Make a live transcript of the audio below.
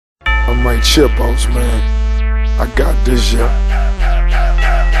I'm right Chipos, man. I got this, yeah.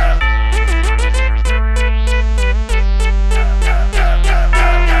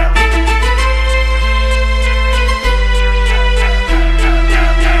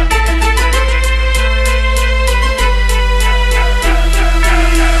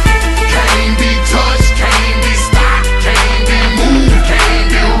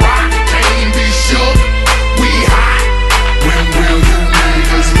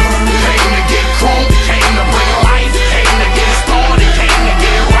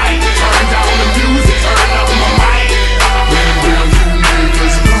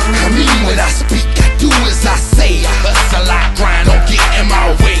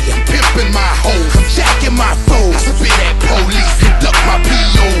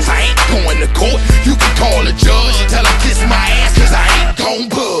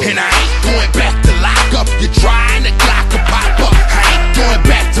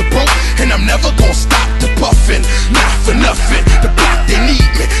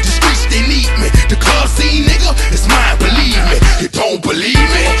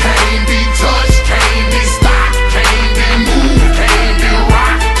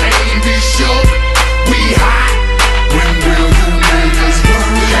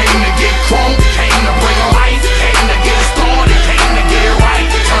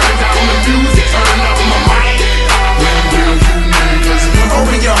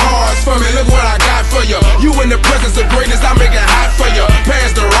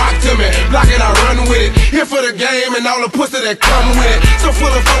 And all the pussy that come with it. So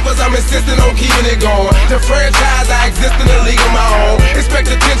full of focus, I'm insisting on keeping it going. The franchise, I exist in a league of my own. Expect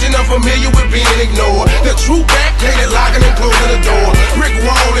to